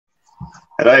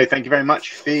Hello, thank you very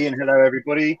much, Fee, and hello,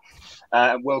 everybody.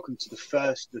 And welcome to the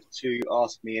first of two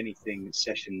Ask Me Anything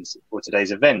sessions for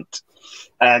today's event.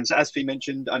 So as Fee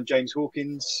mentioned, I'm James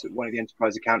Hawkins, one of the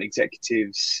enterprise account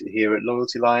executives here at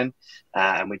Loyalty Line,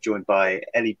 and we're joined by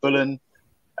Ellie Bullen,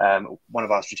 one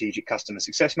of our strategic customer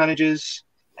success managers,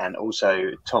 and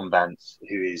also Tom Vance,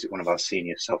 who is one of our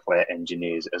senior software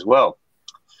engineers as well.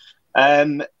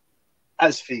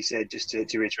 As Fee said, just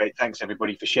to reiterate, thanks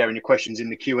everybody for sharing your questions in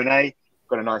the Q&A.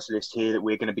 Got a nice list here that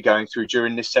we're going to be going through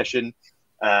during this session.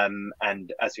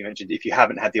 And as we mentioned, if you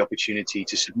haven't had the opportunity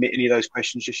to submit any of those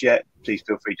questions just yet, please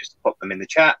feel free just to pop them in the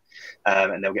chat,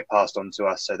 and they'll get passed on to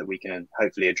us so that we can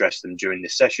hopefully address them during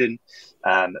this session.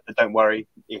 But don't worry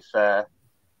if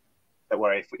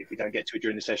we don't get to it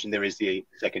during the session, there is the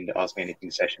second Ask Me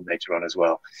Anything session later on as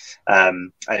well.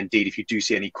 And indeed, if you do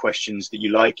see any questions that you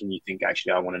like and you think,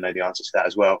 actually, I want to know the answer to that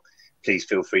as well, please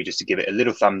feel free just to give it a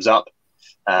little thumbs up,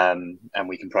 and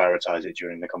we can prioritize it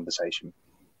during the conversation.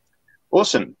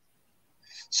 Awesome.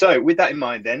 So with that in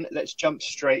mind, then, let's jump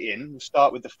straight in. We'll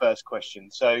start with the first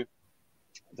question. So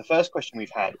the first question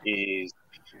we've had is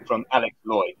from Alex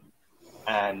Lloyd.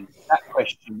 And that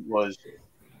question was,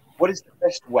 what is the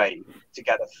best way to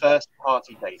gather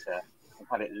first-party data and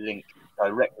have it linked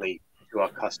directly to our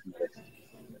customer list?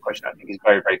 The question I think is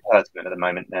very, very pertinent at the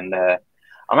moment, and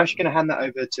I'm actually going to hand that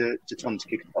over to Tom to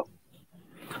kick it off.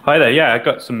 Hi there. Yeah, I've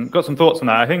got some thoughts on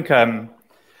that. I think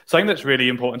something that's really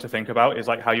important to think about is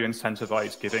like how you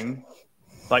incentivize giving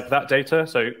like that data.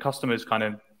 So customers kind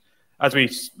of, as we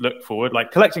look forward,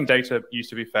 like collecting data used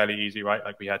to be fairly easy, right?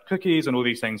 Like we had cookies and all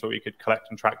these things where we could collect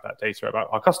and track that data about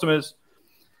our customers.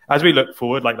 As we look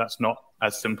forward, like that's not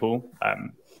as simple.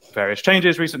 Various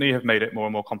changes recently have made it more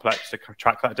and more complex to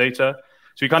track that data.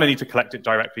 So we kind of need to collect it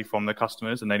directly from the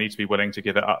customers, and they need to be willing to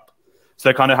give it up. So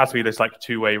there kind of has to be this like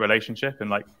two-way relationship, and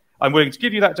like I'm willing to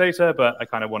give you that data, but I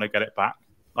kind of want to get it back.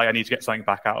 Like I need to get something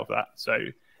back out of that. So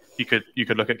you could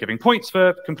look at giving points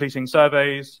for completing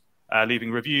surveys,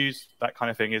 leaving reviews, that kind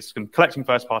of thing is collecting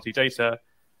first-party data,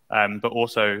 but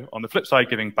also on the flip side,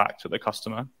 giving back to the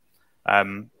customer.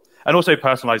 And also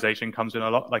personalization comes in a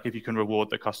lot. Like if you can reward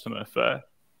the customer for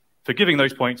giving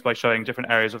those points by showing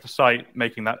different areas of the site,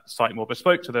 making that site more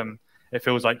bespoke to them, it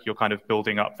feels like you're kind of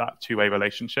building up that two-way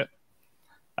relationship.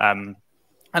 And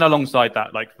alongside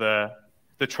that, like the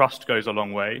trust goes a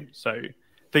long way. So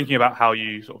thinking about how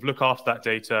you sort of look after that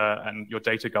data and your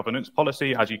data governance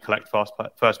policy as you collect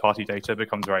first-party data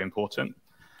becomes very important.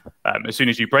 As soon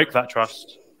as you break that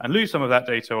trust and lose some of that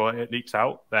data or it leaks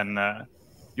out, then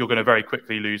you're going to very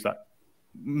quickly lose that.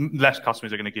 Less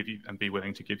customers are going to give you and be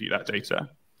willing to give you that data.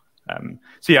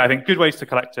 So yeah, I think good ways to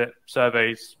collect it: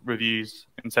 surveys, reviews,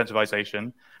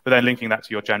 incentivization, but then linking that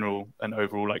to your general and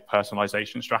overall like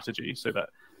personalization strategy so that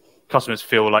customers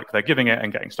feel like they're giving it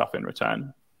and getting stuff in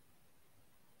return.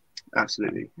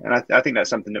 Absolutely. And I think that's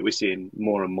something that we're seeing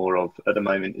more and more of at the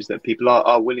moment, is that people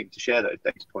are willing to share those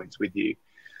data points with you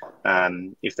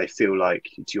if they feel like,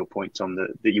 to your point, Tom,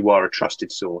 that you are a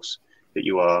trusted source, that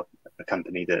you are a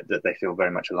company that they feel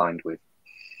very much aligned with.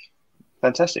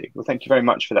 Fantastic. Well, thank you very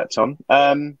much for that, Tom.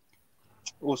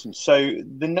 Awesome. So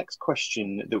the next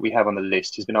question that we have on the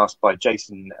list has been asked by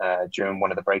Jason during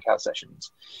one of the breakout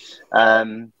sessions.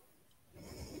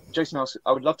 Jason asks,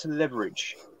 I would love to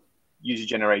leverage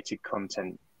user-generated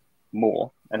content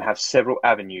more and have several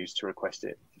avenues to request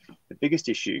it. The biggest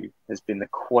issue has been the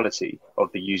quality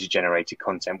of the user-generated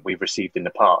content we've received in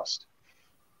the past.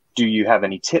 Do you have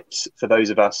any tips for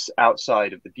those of us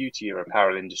outside of the beauty or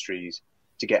apparel industries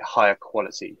to get higher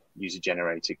quality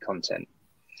user-generated content?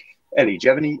 Ellie, do you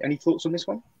have any thoughts on this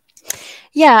one?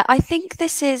 Yeah, I think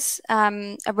this is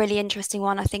a really interesting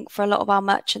one. I think for a lot of our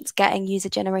merchants, getting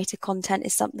user-generated content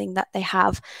is something that they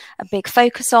have a big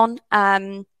focus on.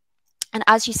 And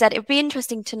as you said, it would be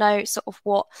interesting to know sort of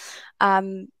what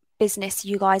business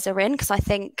you guys are in, because I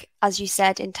think, as you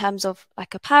said, in terms of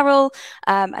like apparel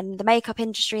and the makeup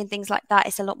industry and things like that,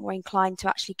 it's a lot more inclined to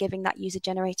actually giving that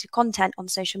user-generated content on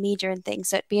social media and things.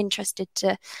 So I'd be interested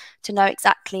to know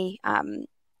exactly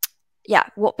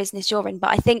what business you're in. But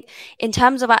I think in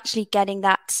terms of actually getting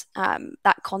that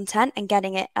that content and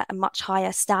getting it at a much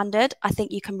higher standard, I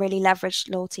think you can really leverage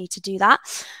loyalty to do that.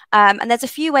 And there's a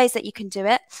few ways that you can do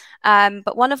it.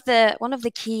 But one of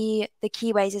the key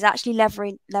ways is actually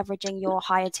leveraging your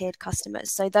higher tiered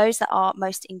customers. So those that are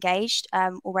most engaged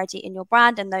already in your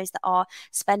brand, and those that are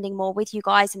spending more with you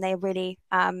guys, and they really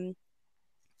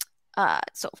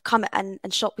sort of come and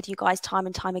shop with you guys time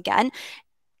and time again.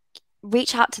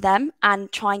 reach out to them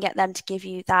and try and get them to give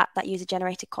you that user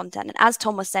generated content. And as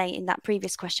Tom was saying in that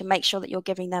previous question, make sure that you're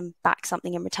giving them back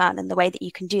something in return. And the way that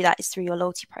you can do that is through your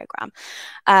loyalty program.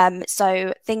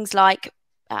 So things like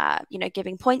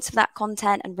giving points for that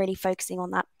content and really focusing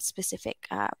on that specific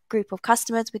group of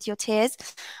customers with your tiers.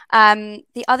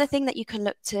 The other thing that you can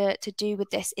look to do with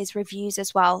this is reviews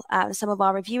as well. Some of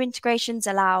our review integrations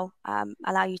allow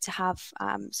you to have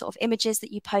sort of images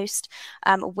that you post,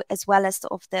 as well as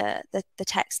sort of the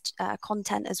text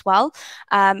content as well,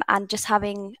 and just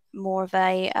having more of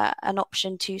an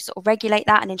option to sort of regulate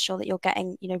that and ensure that you're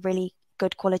getting really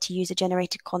good quality user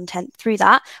generated content through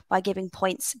that by giving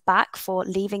points back for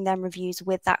leaving them reviews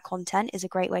with that content is a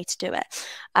great way to do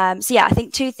it. So yeah, I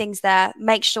think two things there.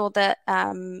 Make sure that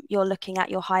you're looking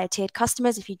at your higher tiered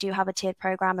customers if you do have a tiered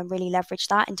program, and really leverage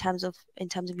that in terms of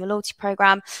your loyalty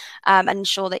program, and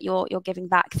ensure that you're giving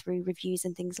back through reviews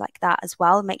and things like that as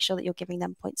well. Make sure that you're giving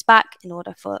them points back in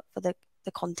order for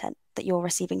the content that you're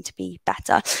receiving to be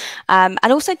better, and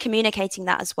also communicating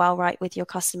that as well, right, with your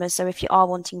customers. So if you are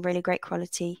wanting really great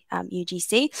quality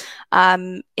UGC,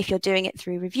 if you're doing it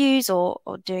through reviews or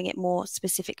doing it more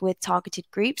specific with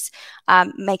targeted groups,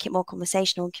 make it more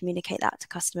conversational and communicate that to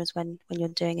customers when you're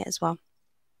doing it as well.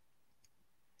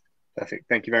 Perfect.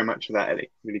 Thank you very much for that,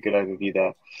 Ellie. Really good overview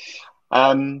there.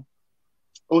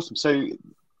 Awesome. So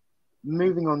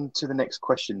moving on to the next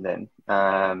question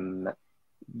then.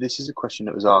 This is a question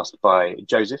that was asked by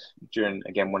Joseph during,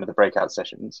 again, one of the breakout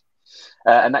sessions.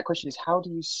 And that question is, how do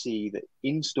you see that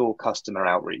in-store customer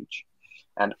outreach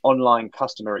and online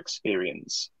customer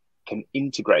experience can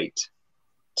integrate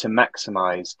to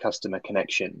maximize customer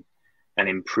connection and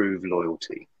improve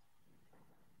loyalty?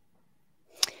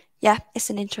 Yeah, it's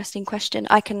an interesting question.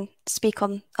 I can speak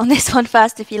on this one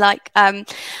first if you like. I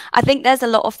think there's a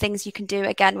lot of things you can do,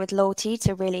 again, with loyalty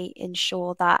to really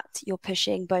ensure that you're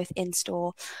pushing both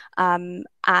in-store and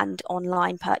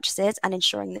online purchases, and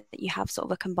ensuring that you have sort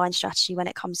of a combined strategy when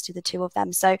it comes to the two of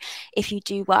them. So if you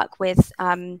do work with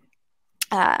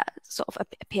sort of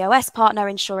a POS partner,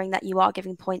 ensuring that you are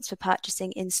giving points for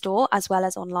purchasing in store as well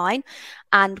as online.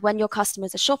 And when your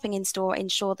customers are shopping in store,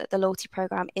 ensure that the loyalty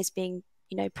program is being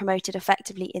promoted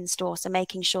effectively in store. So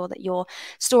making sure that your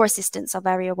store assistants are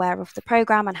very aware of the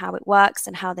program and how it works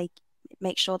and how they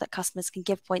make sure that customers can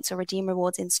give points or redeem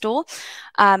rewards in store.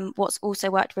 What's also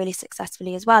worked really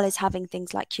successfully as well is having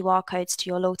things like QR codes to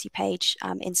your loyalty page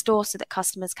in store, so that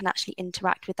customers can actually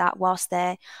interact with that whilst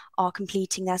they are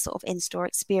completing their sort of in-store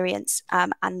experience,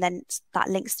 and then that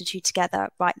links the two together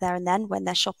right there and then when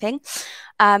they're shopping.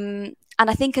 And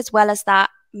I think as well as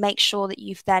that, make sure that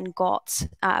you've then got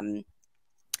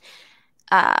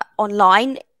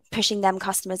online pushing them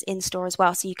customers in store as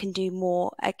well, so you can do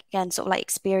more, again, sort of like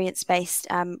experience-based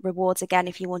rewards. Again,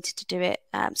 if you wanted to do it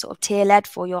sort of tier-led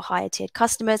for your higher tiered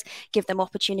customers, give them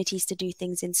opportunities to do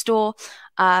things in store,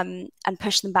 and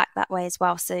push them back that way as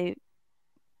well. So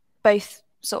both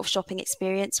sort of shopping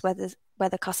experience,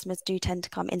 whether customers do tend to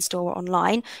come in store or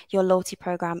online, your loyalty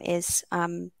program is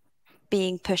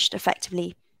being pushed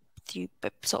effectively through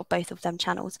sort of both of them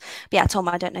channels. But yeah, Tom,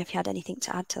 I don't know if you had anything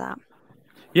to add to that.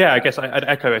 Yeah, I guess I'd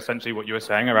echo essentially what you were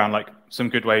saying around like some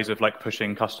good ways of like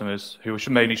pushing customers who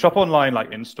should mainly shop online,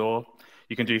 like in store.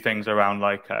 You can do things around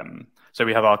like, so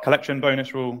we have our collection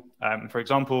bonus rule. For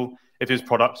example, if there's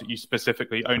products that you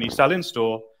specifically only sell in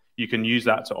store, you can use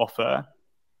that to offer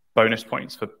bonus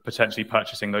points for potentially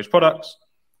purchasing those products.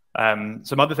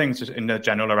 Some other things just in the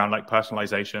general around like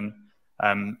personalization.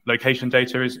 Location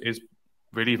data is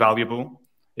really valuable.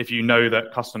 If you know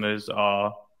that customers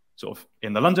are sort of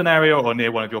in the London area or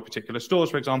near one of your particular stores,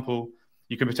 for example,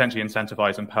 you can potentially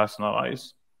incentivize and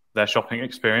personalize their shopping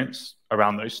experience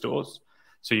around those stores.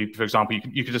 So you, for example,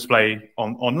 you could display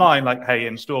online, like, hey,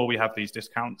 in store, we have these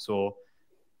discounts or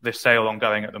this sale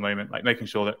ongoing at the moment, like making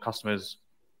sure that customers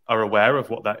are aware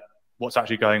of what's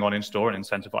actually going on in store and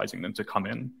incentivizing them to come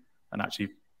in and actually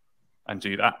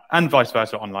do that, and vice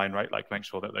versa online, right? Like make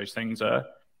sure that those things are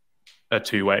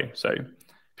two-way. So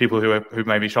people who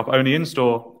maybe shop only in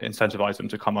store, incentivize them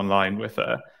to come online with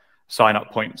sign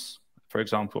up points, for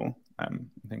example,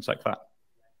 things like that.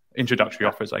 Introductory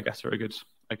offers, I guess, are a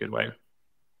good way.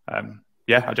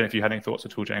 Yeah, I don't know if you had any thoughts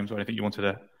at all, James, or anything you wanted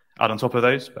to add on top of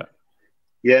those, but.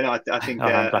 Yeah, no, I think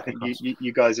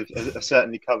you guys have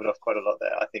certainly covered off quite a lot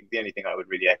there. I think the only thing I would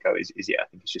really echo is yeah, I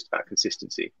think it's just about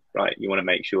consistency, right? You want to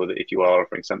make sure that if you are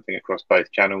offering something across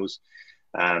both channels,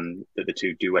 that the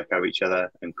two do echo each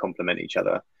other and complement each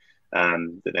other,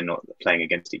 that they're not playing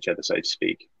against each other, so to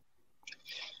speak.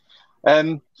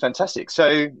 Fantastic.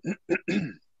 So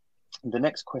The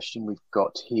next question we've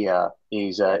got here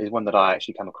is one that I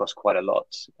actually come across quite a lot.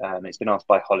 It's been asked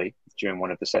by Holly during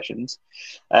one of the sessions.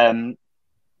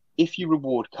 If you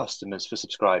reward customers for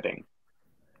subscribing,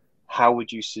 how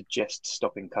would you suggest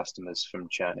stopping customers from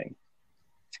churning?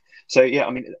 So yeah,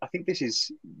 I mean, I think this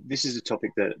is a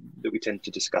topic that we tend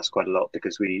to discuss quite a lot,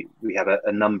 because we have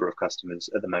a number of customers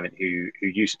at the moment who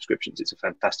use subscriptions. It's a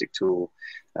fantastic tool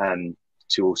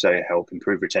to also help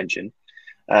improve retention.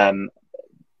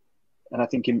 And I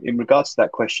think in regards to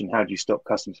that question, how do you stop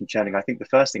customers from churning? I think the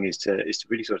first thing is to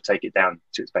really sort of take it down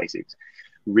to its basics.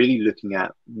 Really looking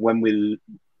at when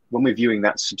we're viewing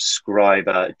that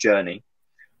subscriber journey,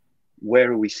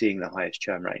 where are we seeing the highest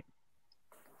churn rate?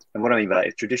 And what I mean by that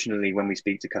is, traditionally, when we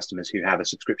speak to customers who have a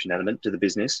subscription element to the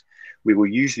business, we will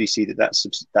usually see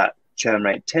that churn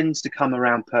rate tends to come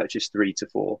around purchase 3 to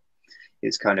 4.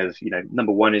 It's kind of,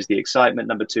 number 1 is the excitement,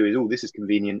 number 2 is, oh, this is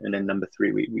convenient, and then number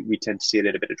 3, we tend to see a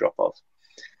little bit of drop off.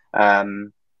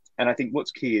 And I think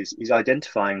what's key is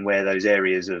identifying where those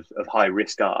areas of high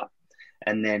risk are,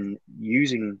 and then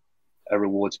using a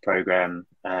rewards program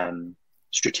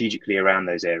strategically around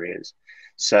those areas.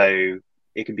 So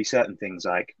it can be certain things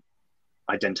like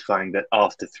identifying that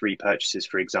after 3 purchases,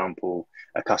 for example,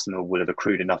 a customer will have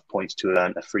accrued enough points to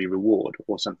earn a free reward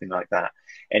or something like that.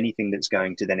 Anything that's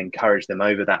going to then encourage them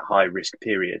over that high risk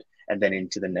period and then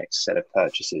into the next set of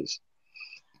purchases.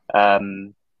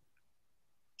 I'm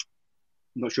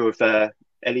not sure if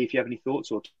Ellie, if you have any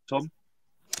thoughts, or Tom?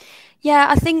 Yeah,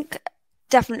 I think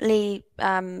definitely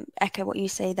echo what you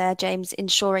say there, James,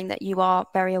 ensuring that you are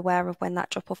very aware of when that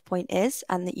drop-off point is,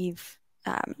 and that you've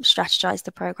strategized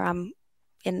the program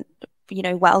in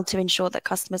well to ensure that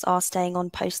customers are staying on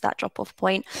post that drop-off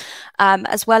point.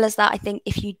 As well as that, I think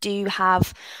if you do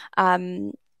have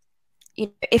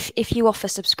if you offer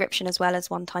subscription as well as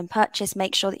one-time purchase,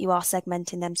 make sure that you are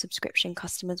segmenting them subscription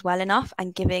customers well enough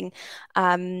and giving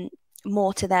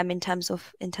more to them in terms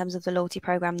of the loyalty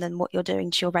program than what you're doing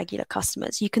to your regular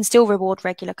customers. You can still reward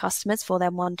regular customers for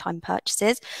their one-time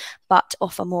purchases, but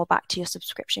offer more back to your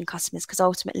subscription customers, because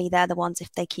ultimately they're the ones,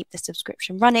 if they keep the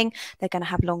subscription running, they're going to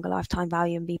have longer lifetime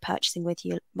value and be purchasing with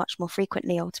you much more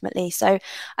frequently ultimately. So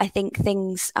I think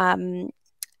things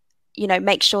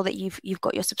make sure that you've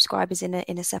got your subscribers in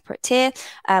a separate tier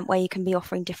where you can be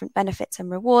offering different benefits and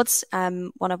rewards.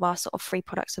 One of our sort of free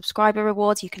product subscriber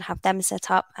rewards, you can have them set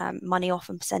up, money off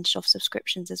and percentage off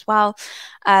subscriptions as well.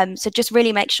 So just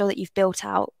really make sure that you've built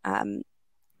out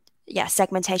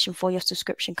segmentation for your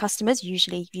subscription customers,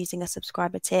 usually using a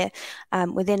subscriber tier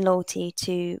within loyalty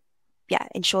to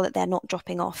ensure that they're not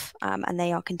dropping off and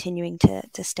they are continuing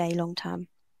to stay long term.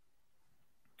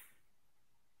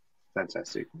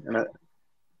 Fantastic.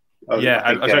 I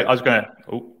was going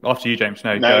to, after you, James.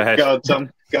 No, go ahead. Go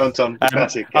on, Tom.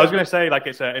 Classic. I was going to say,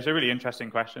 it's a really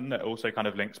interesting question that also kind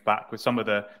of links back with some of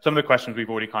the questions we've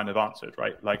already kind of answered,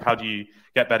 right? Like, how do you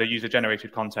get better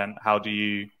user-generated content? How do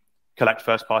you collect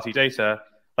first-party data?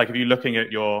 Like, if you're looking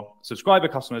at your subscriber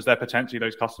customers, they're potentially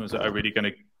those customers that are really going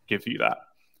to give you that.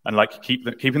 And like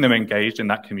keeping them engaged in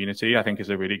that community, I think, is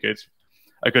a really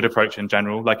good approach in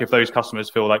general. Like, if those customers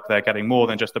feel like they're getting more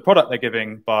than just the product they're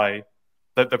giving by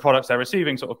the products they're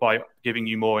receiving, sort of by giving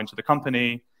you more into the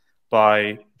company,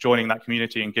 by joining that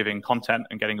community and giving content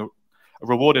and getting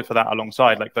rewarded for that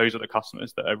alongside, like, those are the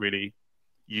customers that are really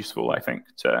useful, I think,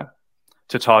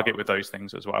 to target with those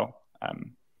things as well.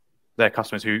 They're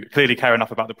customers who clearly care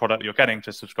enough about the product that you're getting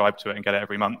to subscribe to it and get it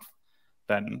every month,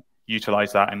 then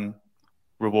utilize that and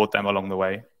reward them along the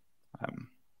way.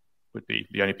 Would be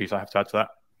the only piece I have to add to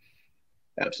that.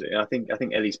 Absolutely. I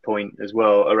think Ellie's point as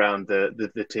well around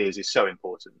the tiers is so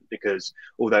important, because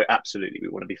although absolutely we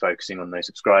want to be focusing on those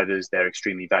subscribers, they're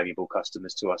extremely valuable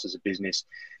customers to us as a business,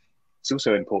 it's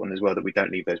also important as well that we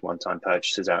don't leave those one-time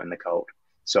purchases out in the cold.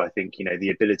 So I think,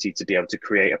 the ability to be able to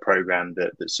create a program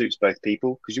that suits both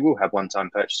people, because you will have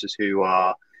one-time purchasers who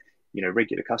are,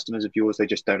 regular customers of yours, they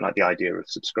just don't like the idea of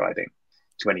subscribing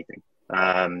to anything.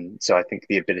 So I think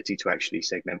the ability to actually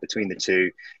segment between the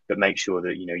two, but make sure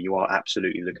that you are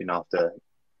absolutely looking after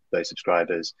those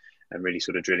subscribers and really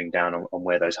sort of drilling down on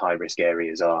where those high risk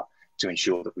areas are, to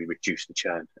ensure that we reduce the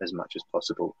churn as much as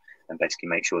possible, and basically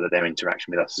make sure that their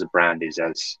interaction with us as a brand is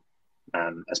as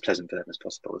pleasant for them as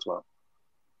possible as well.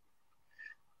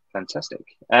 Fantastic.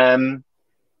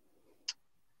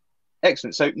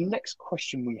 Excellent. So next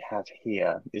question we have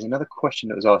here is another question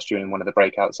that was asked during one of the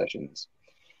breakout sessions.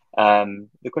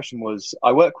 The question was,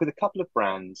 I work with a couple of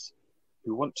brands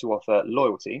who want to offer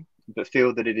loyalty, but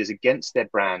feel that it is against their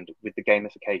brand with the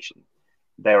gamification.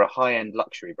 They're a high-end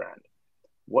luxury brand.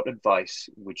 What advice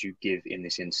would you give in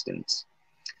this instance?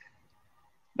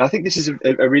 I think this is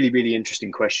a really, really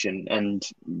interesting question. And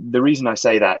the reason I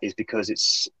say that is because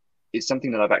it's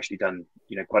something that I've actually done,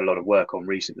 quite a lot of work on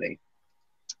recently.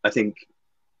 I think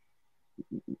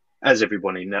as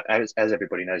everybody knows,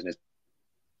 and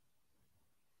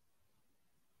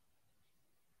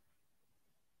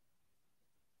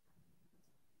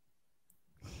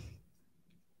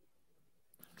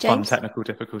fun technical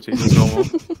difficulties as normal.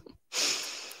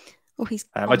 Oh, he's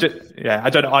I don't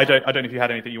know if you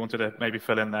had anything you wanted to maybe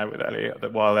fill in there with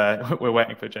Elliot while we're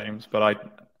waiting for James, but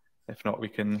if not, we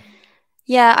can.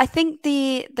 Yeah, I think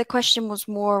the question was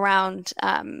more around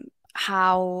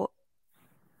how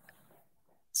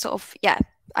sort of,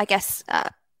 I guess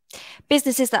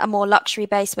businesses that are more luxury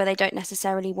based, where they don't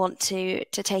necessarily want to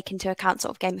take into account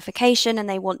sort of gamification, and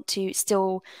they want to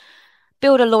still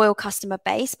build a loyal customer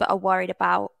base, but are worried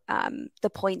about the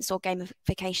points or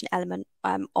gamification element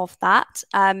of that.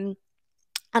 And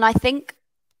I think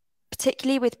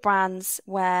particularly with brands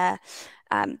where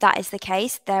that is the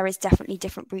case, there is definitely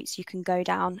different routes you can go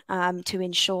down to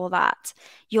ensure that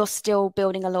you're still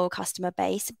building a loyal customer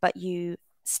base, but you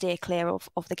steer clear of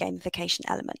the gamification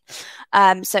element.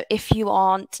 So if you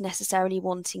aren't necessarily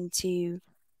wanting to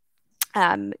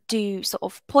do sort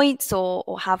of points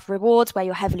or have rewards where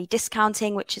you're heavily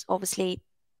discounting, which is obviously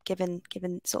given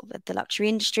sort of the luxury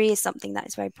industry is something that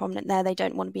is very prominent there. They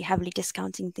don't want to be heavily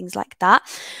discounting things like that.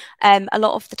 A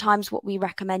lot of the times what we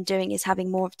recommend doing is having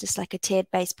more of just like a tiered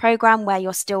based program where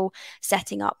you're still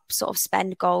setting up sort of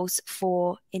spend goals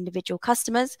for individual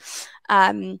customers.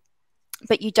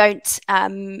 But you don't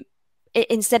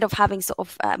instead of having sort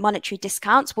of monetary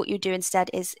discounts, what you do instead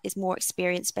is more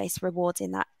experience-based rewards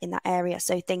in that area.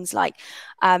 So things like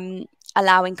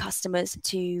allowing customers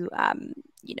to,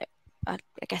 I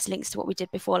guess links to what we did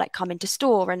before, like come into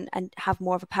store and have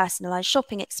more of a personalized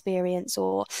shopping experience,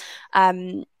 or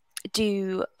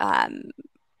do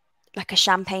like a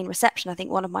champagne reception. I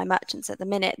think one of my merchants at the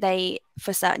minute,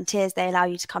 for certain tiers, they allow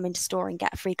you to come into store and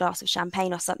get a free glass of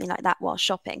champagne or something like that while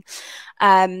shopping.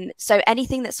 So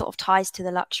anything that sort of ties to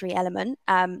the luxury element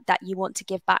that you want to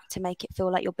give back to make it feel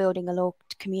like you're building a loyal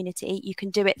community, you can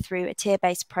do it through a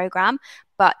tier-based program,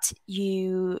 but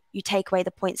you take away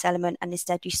the points element and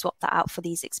instead you swap that out for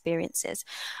these experiences.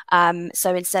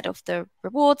 So instead of the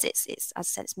rewards, it's as I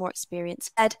said, it's more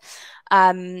experience-led.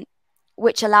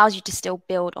 Which allows you to still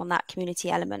build on that community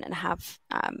element and have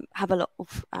a lot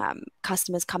of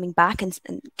customers coming back and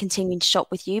continuing to shop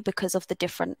with you because of the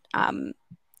different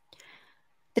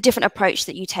approach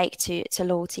that you take to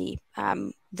loyalty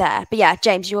there. But yeah,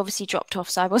 James, you obviously dropped off,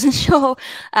 so I wasn't sure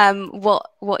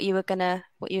what you were gonna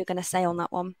say on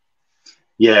that one.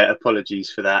 Yeah,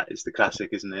 apologies for that. It's the classic,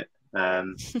 isn't it?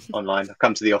 Online. I've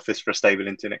come to the office for a stable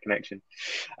internet connection.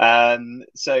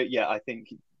 So yeah, I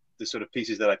think the sort of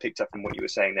pieces that I picked up from what you were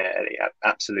saying there, Ellie,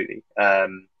 absolutely.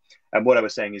 And what I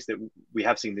was saying is that we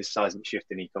have seen this seismic shift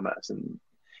in e-commerce, and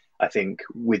I think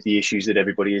with the issues that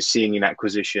everybody is seeing in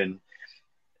acquisition,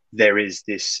 there is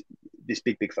this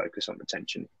big focus on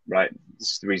retention, right?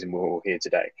 This is the reason we're all here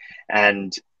today,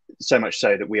 and so much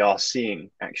so that we are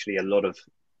seeing actually a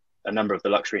number of the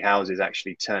luxury houses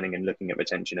actually turning and looking at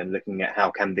retention and looking at how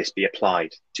can this be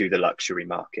applied to the luxury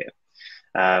market.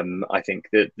 I think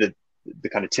that the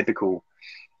kind of typical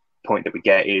point that we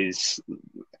get is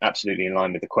absolutely in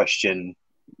line with the question.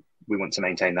 We want to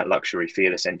maintain that luxury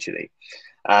feel, essentially.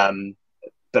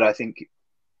 But I think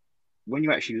when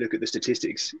you actually look at the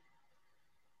statistics,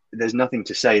 there's nothing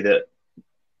to say that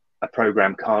a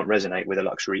program can't resonate with a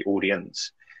luxury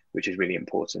audience, which is really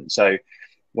important. So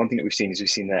one thing that we've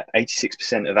seen that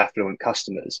 86% of affluent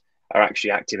customers are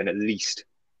actually active in at least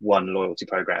one loyalty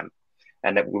program.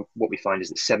 And that what we find is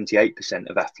that 78%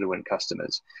 of affluent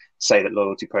customers say that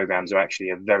loyalty programs are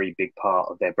actually a very big part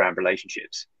of their brand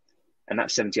relationships. And that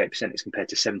 78% is compared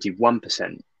to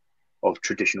 71% of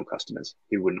traditional customers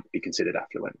who wouldn't be considered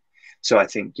affluent. So I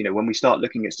think, when we start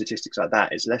looking at statistics like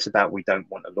that, it's less about we don't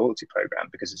want a loyalty program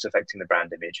because it's affecting the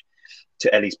brand image.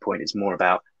 To Ellie's point, it's more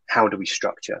about how do we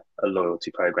structure a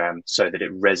loyalty program so that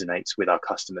it resonates with our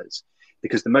customers?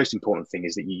 Because the most important thing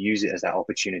is that you use it as that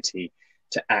opportunity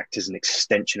to act as an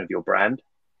extension of your brand,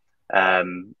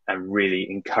 and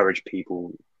really encourage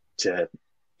people to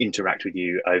interact with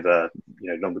you over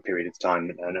longer period of time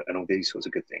and all these sorts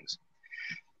of good things.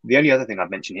 The only other thing I've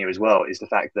mentioned here as well is the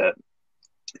fact that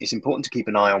it's important to keep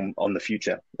an eye on the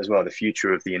future as well, the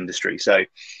future of the industry. So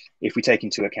if we take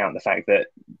into account the fact that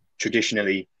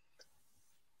traditionally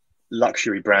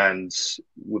luxury brands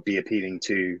would be appealing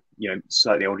to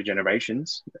slightly older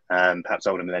generations, perhaps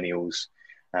older millennials,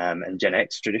 and Gen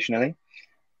X traditionally.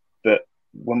 But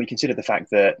when we consider the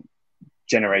fact that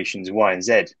generations Y and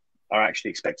Z are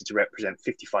actually expected to represent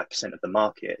 55% of the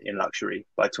market in luxury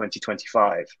by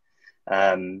 2025.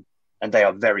 And they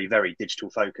are very, very digital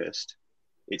focused.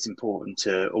 It's important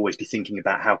to always be thinking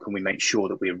about how can we make sure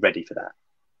that we're ready for that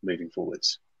moving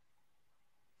forwards.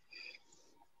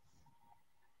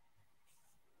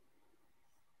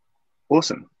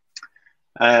 Awesome.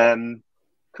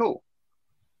 Cool.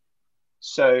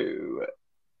 So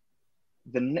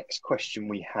the next question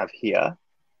we have here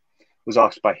was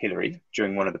asked by Hillary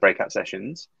during one of the breakout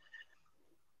sessions.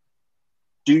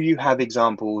 Do you have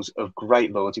examples of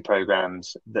great loyalty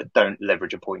programs that don't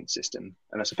leverage a point system?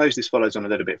 And I suppose this follows on a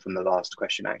little bit from the last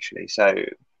question, actually. So,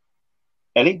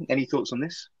 Ellie, any thoughts on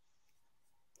this?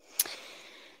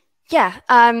 Yeah,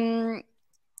 I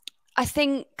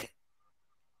think.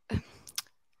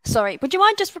 Sorry, would you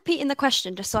mind just repeating the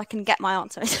question just so I can get my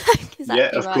answer? Yeah,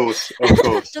 of course, of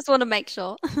course. Just want to make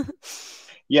sure.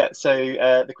 Yeah, so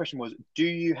the question was, do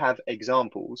you have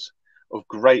examples of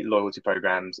great loyalty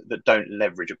programs that don't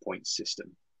leverage a points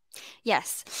system?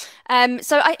 Yes.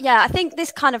 I think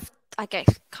this kind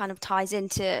of ties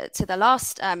into the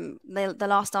last the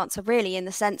last answer, really, in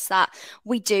the sense that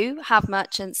we do have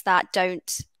merchants that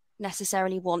don't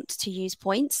necessarily want to use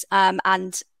points,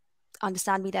 and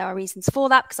understand me, there are reasons for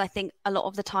that, because I think a lot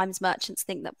of the times merchants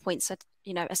think that points are,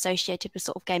 you know, associated with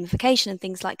sort of gamification and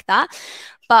things like that.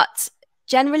 But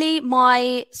generally,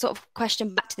 my sort of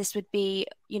question back to this would be,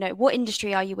 you know, what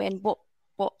industry are you in? What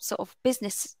sort of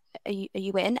business are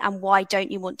you in, and why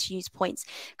don't you want to use points?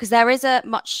 Because there is a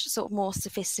much sort of more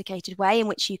sophisticated way in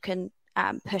which you can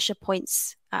push a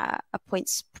points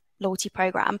loyalty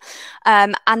program,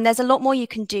 and there's a lot more you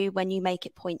can do when you make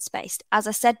it points based. As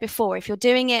I said before, if you're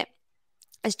doing it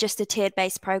as just a tiered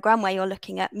based program where you're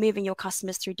looking at moving your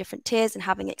customers through different tiers and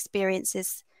having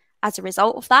experiences as a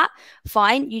result of that,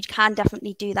 fine, you can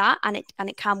definitely do that, and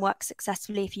it can work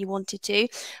successfully if you wanted to.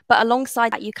 But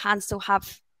alongside that, you can still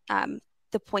have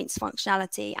the points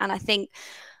functionality. And I think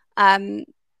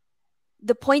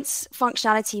the points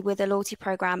functionality with a loyalty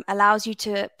program allows you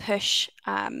to push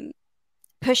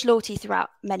loyalty throughout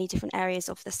many different areas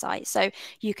of the site. So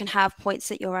you can have points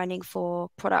that you're earning for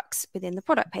products within the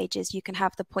product pages. You can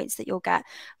have the points that you'll get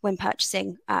when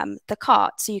purchasing the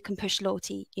cart. So you can push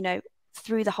loyalty, you know,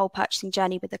 through the whole purchasing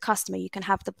journey with the customer. You can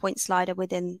have the point slider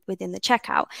within the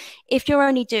checkout. If you're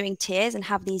only doing tiers and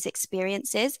have these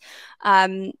experiences,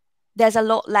 there's a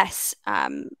lot less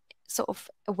sort of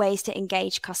ways to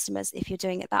engage customers if you're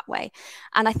doing it that way.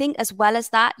 And I think as well as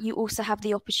that, you also have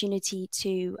the opportunity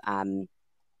to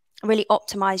really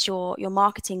optimize your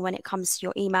marketing when it comes to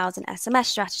your emails and SMS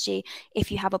strategy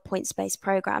if you have a points-based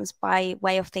programs, by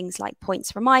way of things like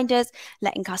points reminders,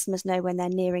 letting customers know when they're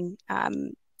nearing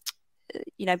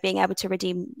you know, being able to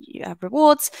redeem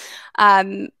rewards,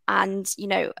 and you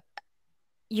know,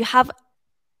 you have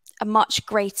a much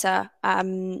greater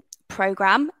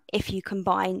program if you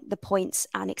combine the points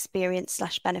and experience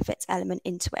 / benefits element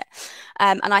into it.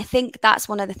 And I think that's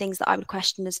one of the things that I would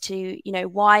question as to, you know,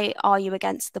 why are you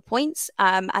against the points?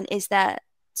 And is there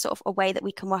sort of a way that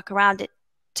we can work around it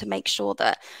to make sure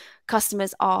that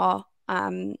customers are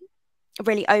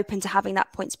really open to having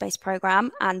that points-based program,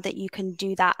 and that you can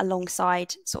do that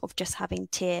alongside sort of just having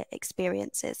tier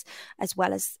experiences as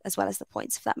well as the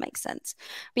points, if that makes sense.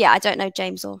 But yeah, I don't know,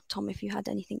 James or Tom, if you had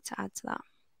anything to add to that.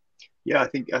 Yeah, I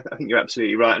think you're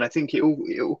absolutely right, and I think it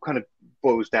all kind of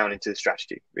boils down into the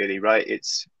strategy, really, right?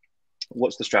 It's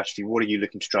what's the strategy? What are you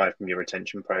looking to drive from your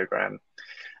retention program?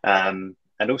 And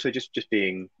also just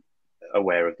being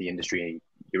aware of the industry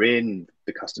you're in,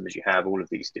 the customers you have, all of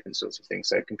these different sorts of things.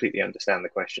 So I completely understand the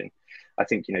question. I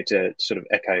think, you know, to sort of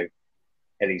echo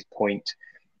Ellie's point,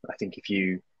 I think if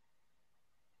you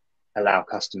allow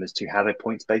customers to have a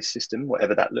points-based system,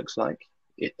 whatever that looks like,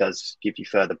 it does give you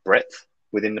further breadth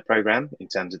within the program in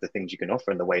terms of the things you can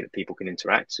offer and the way that people can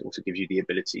interact. It also gives you the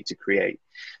ability to create,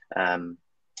 to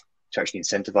actually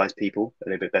incentivize people a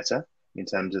little bit better in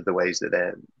terms of the ways that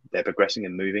they're progressing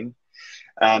and moving.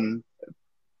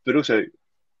 But also,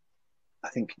 I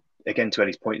think, again, to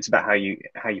Ellie's point, it's about how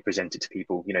you present it to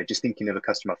people. You know, just thinking of a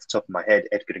customer off the top of my head,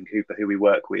 Edgar and Cooper, who we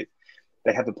work with,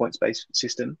 they have a points-based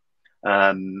system.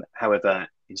 However,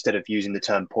 instead of using the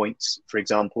term points, for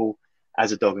example,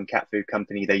 as a dog and cat food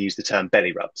company, they use the term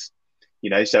belly rubs. You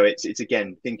know, so it's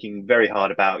again thinking very hard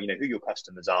about, you know, who your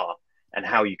customers are and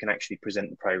how you can actually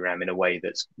present the program in a way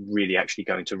that's really actually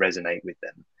going to resonate with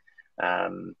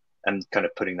them, and kind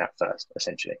of putting that first,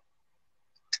 essentially.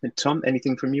 And Tom,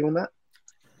 anything from you on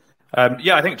that?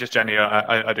 Yeah, I think just generally,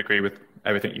 I'd agree with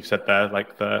everything you've said there. Like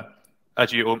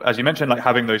as you mentioned, like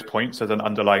having those points as an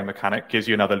underlying mechanic gives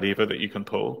you another lever that you can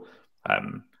pull.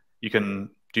 You can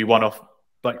do one-off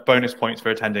like bonus points for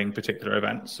attending particular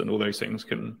events, and all those things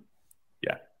can,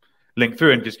 yeah, link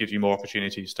through and just gives you more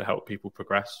opportunities to help people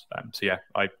progress. So yeah,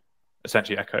 I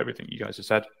essentially echo everything you guys have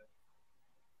said.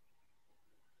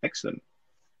 Excellent.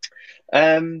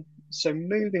 So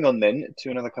moving on then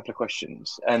to another couple of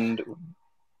questions. And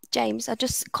James, I'm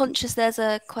just conscious there's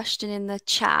a question in the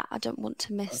chat. I don't want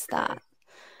to miss that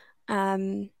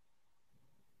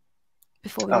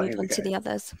before we move on to the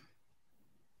others.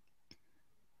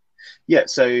 Yeah,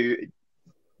 so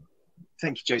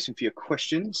thank you, Jason, for your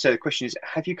question. So the question is,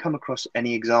 have you come across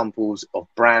any examples of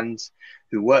brands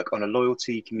who work on a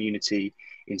loyalty community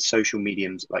in social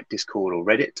mediums like Discord or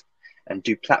Reddit? And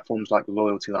do platforms like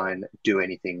Loyalty Line do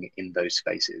anything in those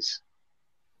spaces?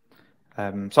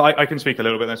 So I can speak a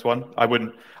little bit on this one. I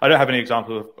don't have any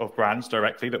examples of brands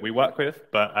directly that we work with,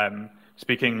 but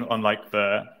speaking on like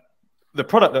the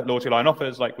product that Loyalty Line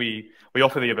offers, like we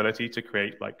offer the ability to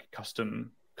create like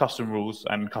custom rules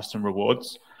and custom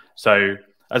rewards. So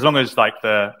as long as like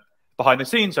the behind the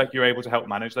scenes, like you're able to help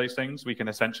manage those things, we can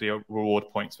essentially reward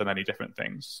points for many different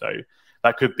things. So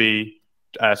that could be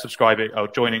subscribing or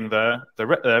joining the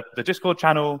Discord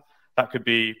channel. That could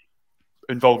be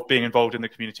being involved in the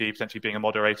community, potentially being a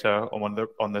moderator on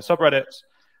the subreddits.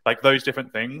 Like those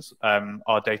different things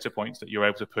are data points that you're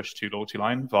able to push to Loyalty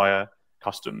Line via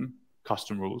custom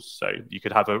rules. So you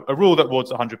could have a rule that awards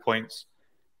 100 points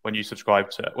when you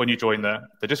join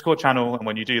the Discord channel, and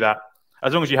when you do that,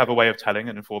 as long as you have a way of telling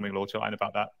and informing Loyalty Line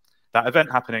about that event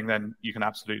happening, then you can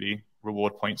absolutely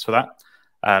reward points for that.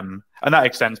 And that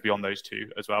extends beyond those two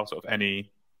as well. Sort of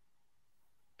any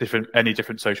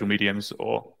different social mediums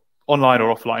or online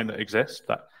or offline that exist.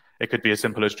 That it could be as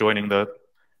simple as joining the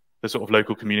sort of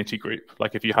local community group.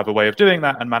 Like if you have a way of doing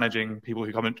that and managing people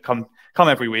who come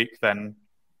every week, then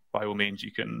by all means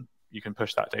you can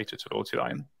push that data to Loyalty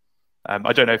Line.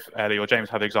 I don't know if Ellie or James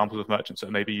have examples of merchants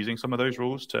that may be using some of those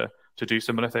rules to do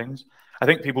similar things. I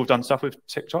think people have done stuff with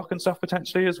TikTok and stuff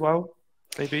potentially as well,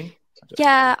 maybe.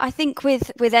 Yeah, I think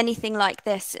with anything like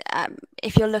this,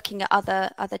 if you're looking at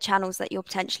other channels that you're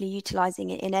potentially utilizing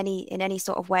it in any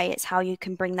sort of way, it's how you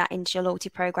can bring that into your loyalty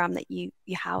program that you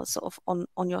house sort of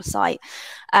on your site.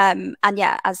 And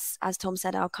yeah, as Tom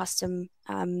said, our custom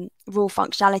rule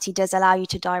functionality does allow you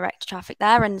to direct traffic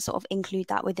there and sort of include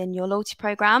that within your loyalty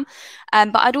program.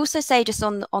 But I'd also say just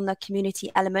on the community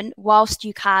element, whilst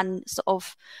you can sort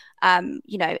of,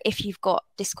 if you've got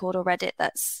Discord or Reddit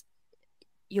that's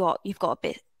you've got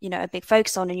a big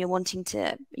focus on and you're wanting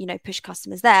to push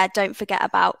customers there, don't forget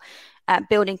about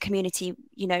building community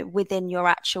within your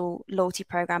actual loyalty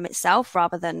program itself,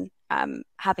 rather than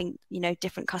having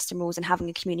different custom rules and having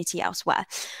a community elsewhere.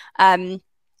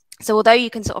 So although you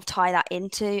can sort of tie that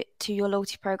into your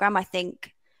loyalty program, I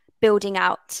think building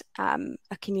out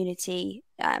a community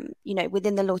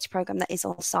within the loyalty program that is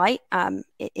on site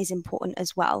it is important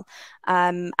as well.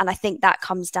 And I think that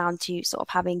comes down to sort of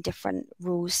having different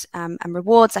rules and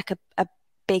rewards. Like a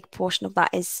big portion of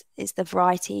that is the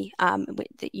variety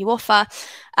that you offer,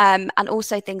 and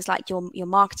also things like your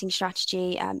marketing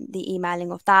strategy, the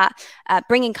emailing of that,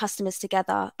 bringing customers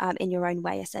together in your own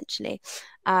way, essentially.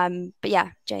 But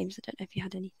yeah, James, I don't know if you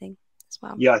had anything as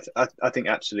well. Yeah, I think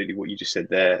absolutely what you just said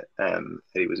there.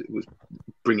 It was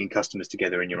bringing customers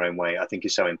together in your own way, I think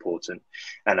is so important.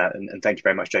 And thank you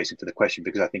very much, Jason, for the question,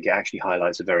 because I think it actually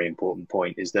highlights a very important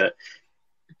point, is that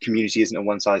community isn't a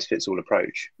one-size-fits-all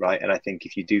approach, right? And I think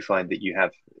if you do find that you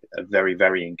have a very,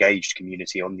 very engaged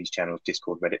community on these channels,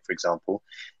 Discord, Reddit, for example,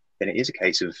 then it is a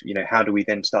case of, how do we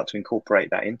then start to incorporate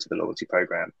that into the loyalty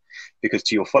program? Because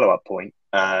to your follow-up point,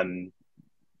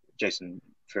 Jason,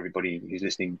 for everybody who's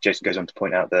listening, Jason goes on to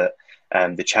point out that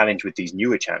the challenge with these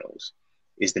newer channels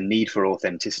is the need for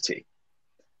authenticity,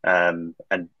 and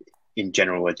in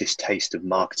general, a distaste of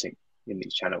marketing in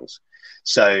these channels.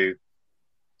 So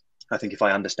I think if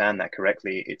I understand that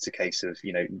correctly, it's a case of,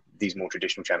 these more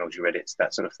traditional channels, your Reddits,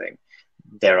 that sort of thing,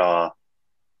 there are,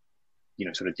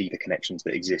 sort of deeper connections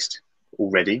that exist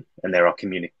already, and there are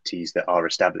communities that are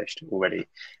established already.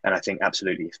 And I think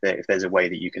absolutely, if there's a way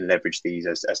that you can leverage these,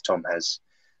 as Tom has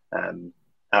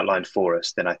outlined for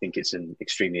us, then I think it's an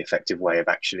extremely effective way of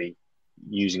actually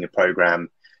using a program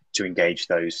to engage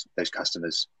those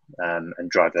customers and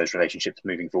drive those relationships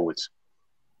moving forwards.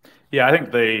 Yeah, I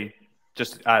think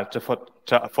just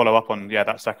to follow up on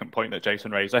that second point that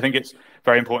Jason raised, I think it's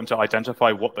very important to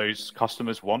identify what those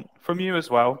customers want from you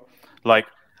as well. Like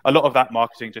a lot of that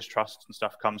marketing distrust and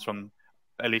stuff comes from,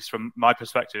 at least from my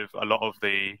perspective, a lot of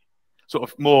the sort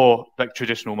of more like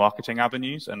traditional marketing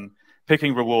avenues, and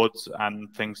picking rewards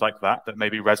and things like that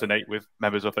maybe resonate with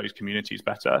members of those communities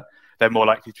better. They're more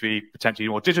likely to be potentially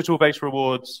more digital-based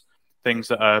rewards, things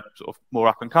that are sort of more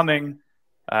up and coming.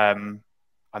 I'm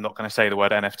not going to say the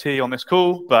word NFT on this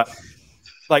call, but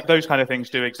like those kind of things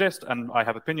do exist, and I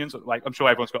have opinions. Like I'm sure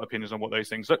everyone's got opinions on what those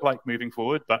things look like moving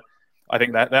forward, but I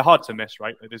think they're hard to miss,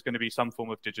 right? There's going to be some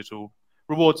form of digital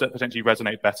rewards that potentially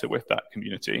resonate better with that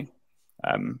community,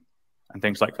 and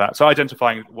things like that. So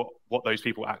identifying what those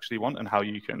people actually want and how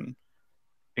you can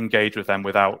engage with them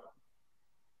without,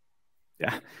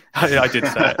 yeah, I did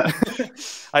say it.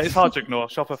 It's hard to ignore.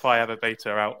 Shopify have a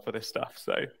beta out for this stuff,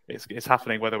 so it's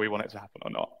happening whether we want it to happen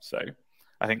or not. So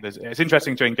I think it's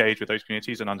interesting to engage with those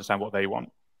communities and understand what they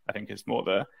want. I think is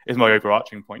my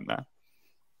overarching point there.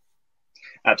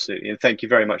 Absolutely, and thank you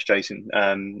very much, Jason.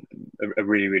 A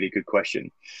really, really good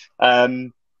question.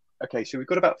 Okay, so we've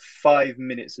got about 5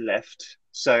 minutes left,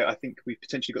 so I think we've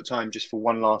potentially got time just for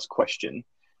one last question.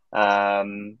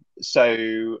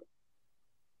 So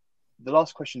the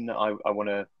last question that I want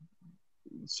to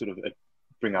sort of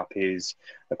bring up is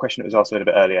a question that was asked a little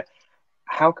bit earlier.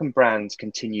 How can brands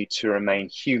continue to remain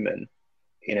human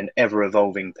in an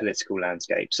ever-evolving political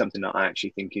landscape? Something that I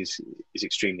actually think is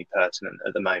extremely pertinent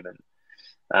at the moment.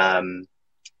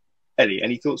 Ellie,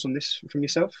 any thoughts on this from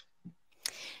yourself?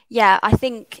 Yeah, I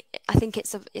think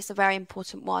it's a very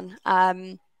important one.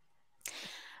 And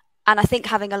I think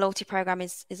having a loyalty program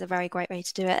is a very great way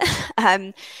to do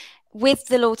it. With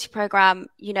the loyalty program,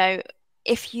 you know,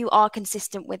 if you are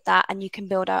consistent with that and you can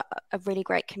build a really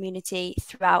great community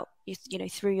throughout, you know,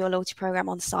 through your loyalty program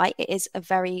on site, it is a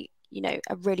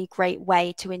really great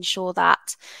way to ensure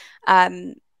that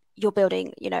you're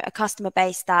building, you know, a customer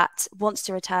base that wants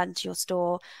to return to your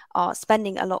store, are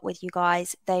spending a lot with you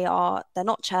guys. They're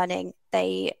not churning.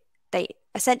 They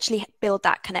essentially build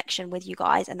that connection with you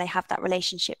guys, and they have that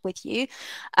relationship with you.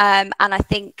 And I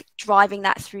think driving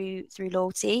that through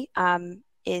loyalty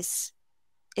is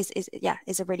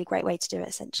a really great way to do it,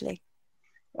 essentially.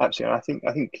 Absolutely.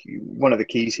 I think one of the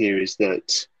keys here is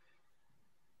that,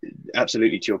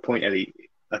 absolutely to your point, Ellie,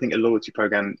 I think a loyalty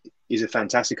program is a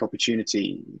fantastic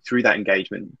opportunity through that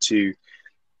engagement to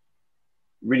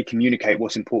really communicate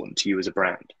what's important to you as a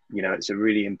brand. You know, it's a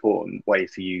really important way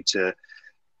for you to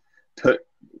put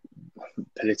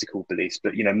political beliefs,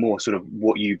 but, you know, more sort of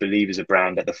what you believe as a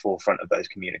brand at the forefront of those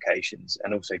communications,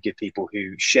 and also give people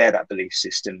who share that belief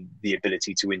system the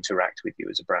ability to interact with you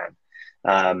as a brand.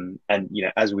 And, you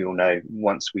know, as we all know,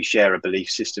 once we share a belief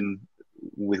system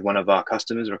with one of our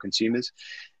customers or consumers,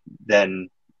 then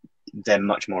they're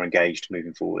much more engaged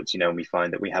moving forwards, you know, and we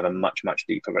find that we have a much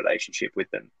deeper relationship with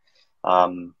them.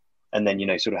 And then, you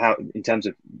know, sort of how, in terms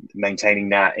of maintaining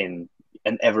that in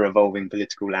an ever evolving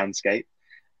political landscape,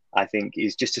 I think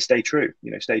is just to stay true,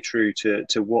 you know, stay true to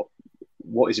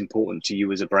what is important to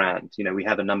you as a brand. You know, we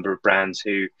have a number of brands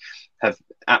who have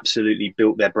absolutely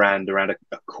built their brand around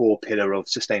a core pillar of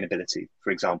sustainability,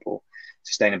 for example.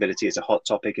 Sustainability is a hot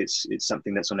topic. It's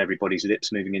something that's on everybody's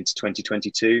lips moving into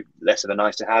 2022. Less of a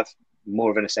nice to have, more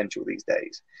of an essential these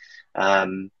days.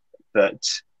 But,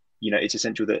 you know, it's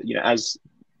essential that, you know, as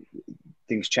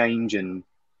things change and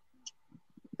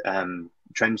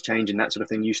trends change and that sort of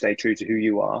thing, you stay true to who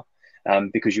you are,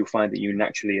 because you'll find that you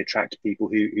naturally attract people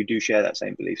who do share that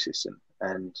same belief system.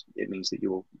 And it means that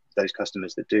those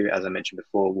customers that do, as I mentioned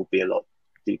before, will be a lot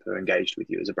deeper engaged with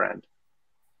you as a brand.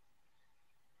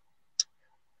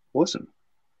 Awesome.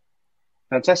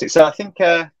 Fantastic. So I think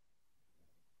we're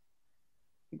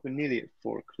nearly at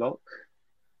 4 o'clock.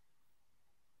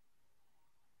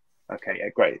 Okay, yeah,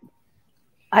 great.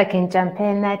 I can jump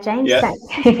in there, James. Yeah.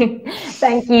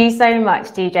 Thank you so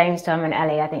much to James, Tom and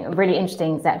Ellie. I think a really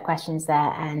interesting set of questions there,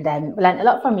 and we learned a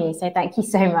lot from you. So thank you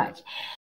so much.